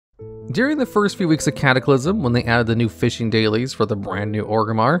During the first few weeks of Cataclysm, when they added the new fishing dailies for the brand new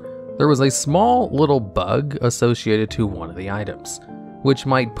Orgrimmar, there was a small little bug associated to one of the items, which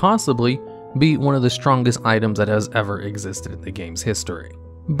might possibly be one of the strongest items that has ever existed in the game's history.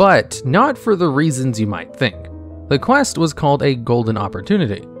 But not for the reasons you might think. The quest was called a Golden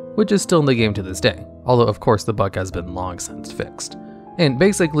Opportunity, which is still in the game to this day, although of course the bug has been long since fixed. And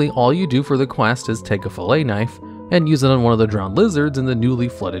basically all you do for the quest is take a fillet knife and use it on one of the drowned lizards in the newly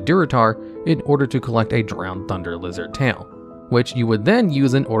flooded Durotar in order to collect a drowned thunder lizard tail, which you would then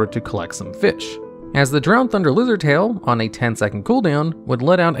use in order to collect some fish. As the drowned thunder lizard tail, on a 10-second cooldown, would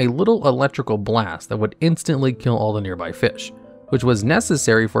let out a little electrical blast that would instantly kill all the nearby fish, which was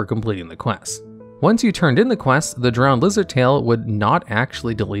necessary for completing the quest. Once you turned in the quest, the drowned lizard tail would not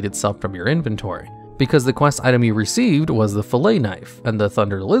actually delete itself from your inventory, because the quest item you received was the fillet knife, and the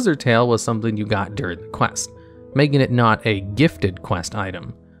thunder lizard tail was something you got during the quest, making it not a gifted quest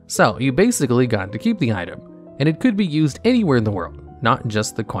item. So you basically got to keep the item, and it could be used anywhere in the world, not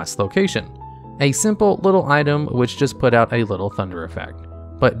just the quest location. A simple little item which just put out a little thunder effect,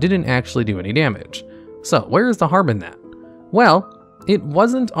 but didn't actually do any damage. So where is the harm in that? Well, it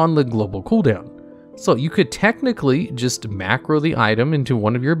wasn't on the global cooldown. So you could technically just macro the item into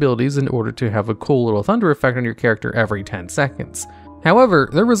one of your abilities in order to have a cool little thunder effect on your character every 10 seconds. However,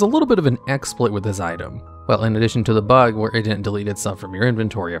 there was a little bit of an exploit with this item. Well, in addition to the bug where it didn't delete itself from your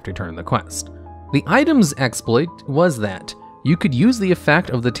inventory after turning the quest. The item's exploit was that you could use the effect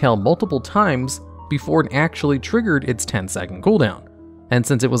of the tail multiple times before it actually triggered its 10-second cooldown. And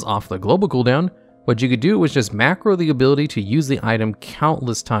since it was off the global cooldown, what you could do was just macro the ability to use the item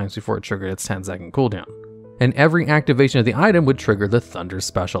countless times before it triggered its 10-second cooldown. And every activation of the item would trigger the Thunder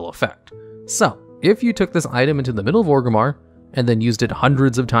special effect. So, if you took this item into the middle of Orgrimmar, and then used it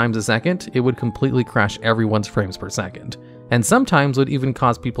hundreds of times a second, it would completely crash everyone's frames per second, and sometimes would even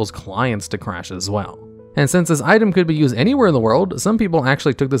cause people's clients to crash as well. And since this item could be used anywhere in the world, some people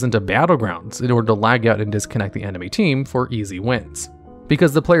actually took this into battlegrounds in order to lag out and disconnect the enemy team for easy wins.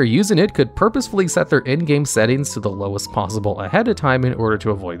 Because the player using it could purposefully set their in-game settings to the lowest possible ahead of time in order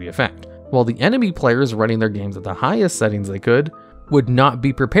to avoid the effect, while the enemy players running their games at the highest settings they could would not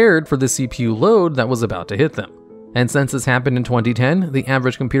be prepared for the CPU load that was about to hit them. And since this happened in 2010, the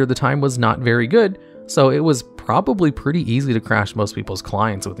average computer at the time was not very good, so it was probably pretty easy to crash most people's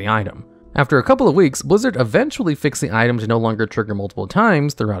clients with the item. After a couple of weeks, Blizzard eventually fixed the item to no longer trigger multiple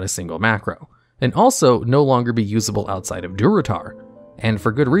times throughout a single macro, and also no longer be usable outside of Durotar. And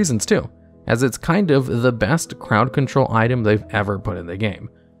for good reasons too, as it's kind of the best crowd control item they've ever put in the game,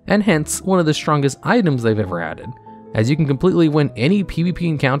 and hence one of the strongest items they've ever added, as you can completely win any PvP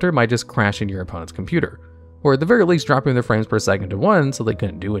encounter by just crashing your opponent's computer, or at the very least dropping their frames per second to 1 so they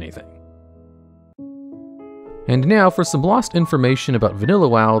couldn't do anything. And now for some lost information about Vanilla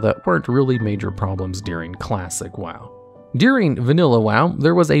WoW that weren't really major problems during Classic WoW. During Vanilla WoW,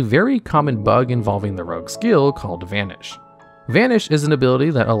 there was a very common bug involving the rogue skill called Vanish. Vanish is an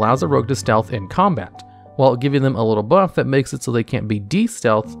ability that allows a rogue to stealth in combat, while giving them a little buff that makes it so they can't be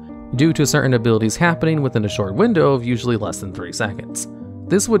de-stealthed due to certain abilities happening within a short window of usually less than 3 seconds.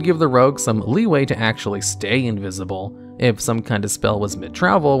 This would give the rogue some leeway to actually stay invisible if some kind of spell was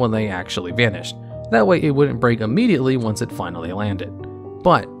mid-travel when they actually vanished. That way it wouldn't break immediately once it finally landed.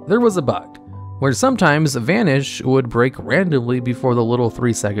 But there was a bug, where sometimes Vanish would break randomly before the little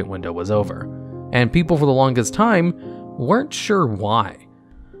 3-second window was over, and people for the longest time weren't sure why.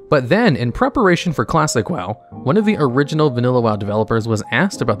 But then, in preparation for Classic WoW, one of the original Vanilla WoW developers was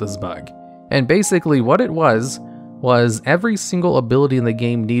asked about this bug, and basically what it was every single ability in the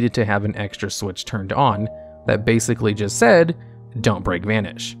game needed to have an extra switch turned on that basically just said, "Don't break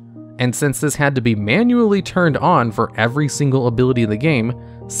Vanish." And since this had to be manually turned on for every single ability in the game,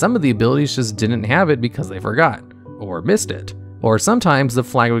 some of the abilities just didn't have it because they forgot, or missed it. Or sometimes the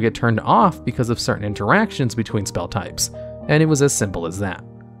flag would get turned off because of certain interactions between spell types, and it was as simple as that.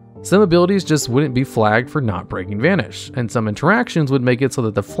 Some abilities just wouldn't be flagged for not breaking Vanish, and some interactions would make it so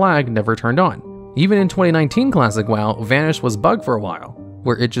that the flag never turned on. Even in 2019 Classic WoW, Vanish was bugged for a while,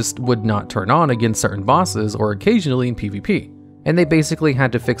 where it just would not turn on against certain bosses or occasionally in PvP. And they basically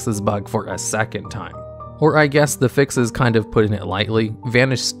had to fix this bug for a second time. Or I guess the fix is kind of putting it lightly.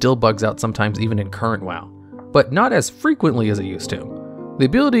 Vanish still bugs out sometimes even in current WoW, but not as frequently as it used to. The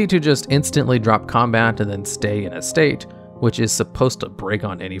ability to just instantly drop combat and then stay in a state, which is supposed to break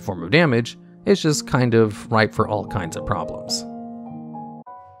on any form of damage, is just kind of ripe for all kinds of problems.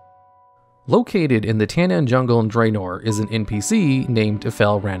 Located in the Tanaan jungle in Draenor is an NPC named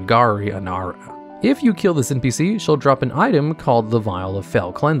Fel Rangari Anaara. If you kill this NPC, she'll drop an item called the Vial of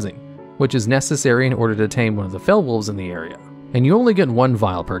Fel Cleansing, which is necessary in order to tame one of the Fel Wolves in the area. And you only get 1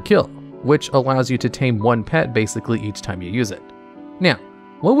 vial per kill, which allows you to tame one pet basically each time you use it. Now,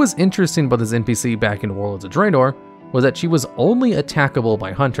 what was interesting about this NPC back in Warlords of Draenor was that she was only attackable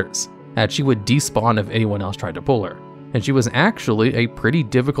by hunters, as she would despawn if anyone else tried to pull her, and she was actually a pretty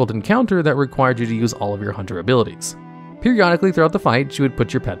difficult encounter that required you to use all of your hunter abilities. Periodically throughout the fight, she would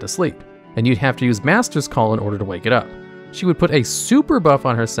put your pet to sleep, and you'd have to use Master's Call in order to wake it up. She would put a super buff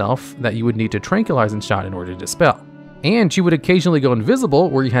on herself that you would need to tranquilize and shot in order to dispel. And she would occasionally go invisible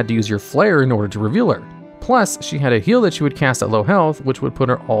where you had to use your flare in order to reveal her. Plus, she had a heal that she would cast at low health, which would put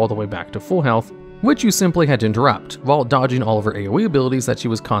her all the way back to full health, which you simply had to interrupt, while dodging all of her AoE abilities that she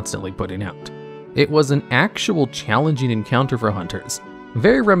was constantly putting out. It was an actual challenging encounter for hunters,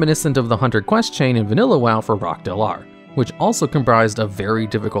 very reminiscent of the hunter quest chain in Vanilla WoW for Rock Delar, which also comprised of very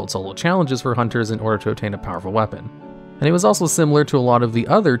difficult solo challenges for hunters in order to obtain a powerful weapon. And it was also similar to a lot of the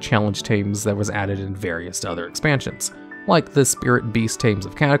other challenge tames that was added in various other expansions, like the Spirit Beast tames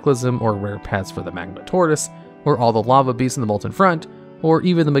of Cataclysm, or rare pets for the Magma Tortoise, or all the Lava Beasts in the Molten Front, or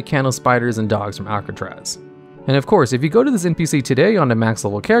even the Mechano Spiders and Dogs from Alcatraz. And of course, if you go to this NPC today on a max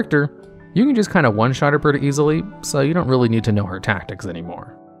level character, you can just kind of one-shot her pretty easily, so you don't really need to know her tactics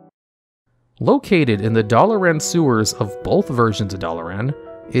anymore. Located in the Dalaran sewers of both versions of Dalaran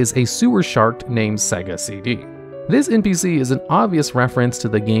is a sewer shark named Segacedi. This NPC is an obvious reference to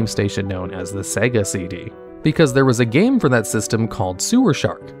the game station known as the Segacedi, because there was a game for that system called Sewer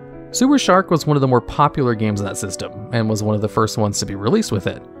Shark. Sewer Shark was one of the more popular games in that system, and was one of the first ones to be released with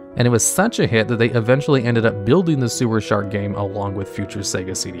it, and it was such a hit that they eventually ended up building the Sewer Shark game along with future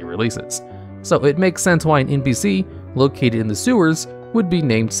Segacedi releases. So it makes sense why an NPC located in the sewers would be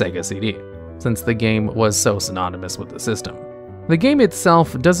named Segacedi, since the game was so synonymous with the system. The game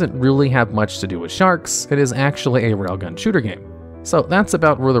itself doesn't really have much to do with sharks. It is actually a railgun shooter game, so that's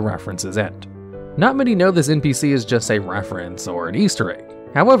about where the references end. Not many know this NPC is just a reference or an Easter egg.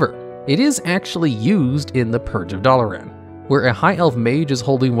 However, it is actually used in the Purge of Dalaran, where a high elf mage is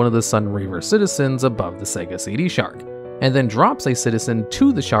holding one of the Sunreaver citizens above the Segacedi shark, and then drops a citizen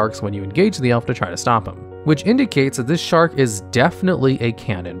to the sharks when you engage the elf to try to stop him, which indicates that this shark is definitely a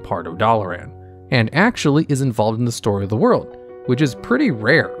canon part of Dalaran, and actually is involved in the story of the world, which is pretty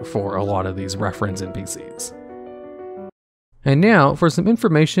rare for a lot of these reference NPCs. And now for some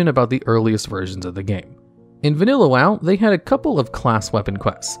information about the earliest versions of the game. In Vanilla WoW, they had a couple of class weapon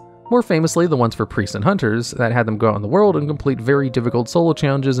quests, more famously the ones for priests and hunters that had them go out in the world and complete very difficult solo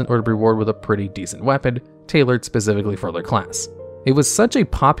challenges in order to be rewarded with a pretty decent weapon, tailored specifically for their class. It was such a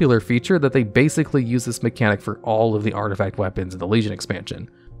popular feature that they basically used this mechanic for all of the artifact weapons in the Legion expansion,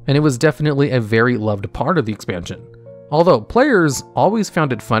 and it was definitely a very loved part of the expansion. Although players always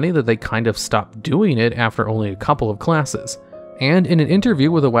found it funny that they kind of stopped doing it after only a couple of classes. And in an interview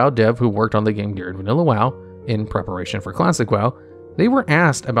with a WoW dev who worked on the game during Vanilla WoW, in preparation for Classic WoW, they were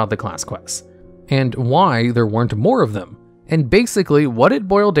asked about the class quests, and why there weren't more of them. And basically what it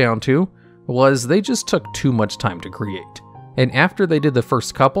boiled down to was they just took too much time to create. And after they did the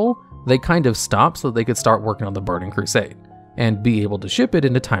first couple, they kind of stopped so they could start working on the Burning Crusade, and be able to ship it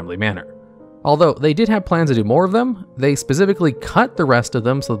in a timely manner. Although they did have plans to do more of them, they specifically cut the rest of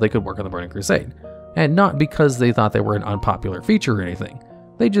them so they could work on the Burning Crusade. And not because they thought they were an unpopular feature or anything.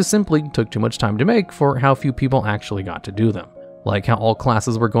 They just simply took too much time to make for how few people actually got to do them. Like how all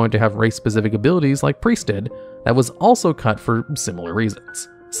classes were going to have race-specific abilities like Priest did, that was also cut for similar reasons.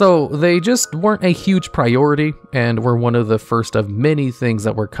 So they just weren't a huge priority, and were one of the first of many things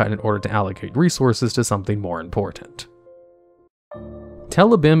that were cut in order to allocate resources to something more important.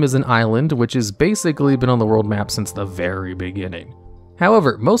 Tel'Abim is an island which has basically been on the world map since the very beginning.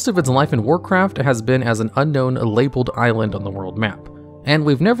 However, most of its life in Warcraft has been as an unknown labeled island on the world map, and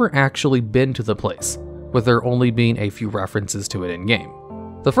we've never actually been to the place, with there only being a few references to it in-game.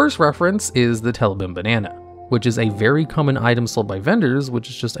 The first reference is the Tel'Abim banana, which is a very common item sold by vendors, which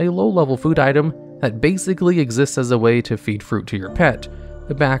is just a low-level food item that basically exists as a way to feed fruit to your pet,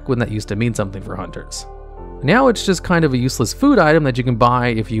 back when that used to mean something for hunters. Now it's just kind of a useless food item that you can buy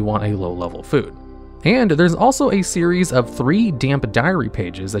if you want a low-level food. And there's also a series of 3 damp diary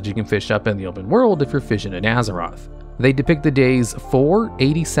pages that you can fish up in the open world if you're fishing in Azeroth. They depict the days 4,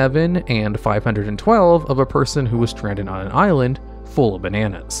 87, and 512 of a person who was stranded on an island full of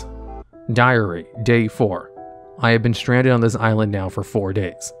bananas. Diary, Day 4. I have been stranded on this island now for 4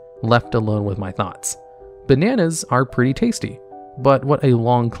 days, left alone with my thoughts. Bananas are pretty tasty, but what a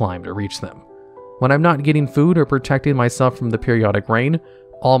long climb to reach them. When I'm not getting food or protecting myself from the periodic rain,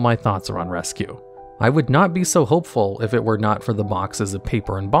 all my thoughts are on rescue. I would not be so hopeful if it were not for the boxes of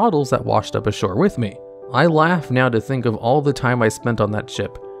paper and bottles that washed up ashore with me. I laugh now to think of all the time I spent on that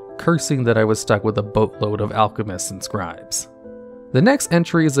ship, cursing that I was stuck with a boatload of alchemists and scribes. The next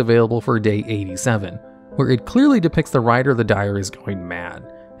entry is available for day 87, where it clearly depicts the writer of the diary is going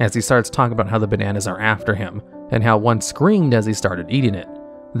mad, as he starts talking about how the bananas are after him, and how one screamed as he started eating it.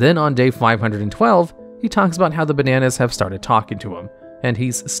 Then on day 512, he talks about how the bananas have started talking to him, and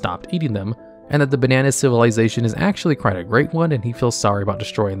he's stopped eating them, and that the banana civilization is actually quite a great one and he feels sorry about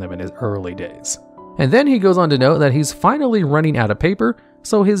destroying them in his early days. And then he goes on to note that he's finally running out of paper,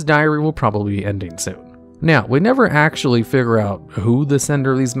 so his diary will probably be ending soon. Now, we never actually figure out who the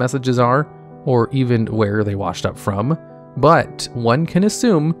sender of these messages are, or even where they washed up from, but one can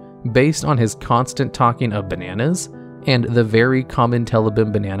assume, based on his constant talking of bananas, and the very common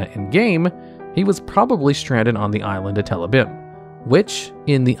Tel'Abim banana in-game, he was probably stranded on the island of Tel'Abim, which,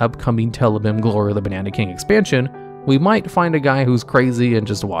 in the upcoming Tel'Abim Glory of the Banana King expansion, we might find a guy who's crazy and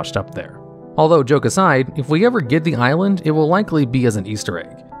just washed up there. Although, joke aside, if we ever get the island, it will likely be as an Easter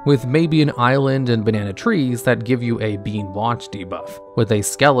egg, with maybe an island and banana trees that give you a being watched debuff, with a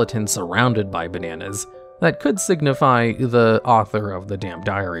skeleton surrounded by bananas that could signify the author of the damn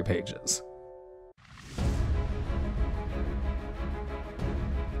diary pages.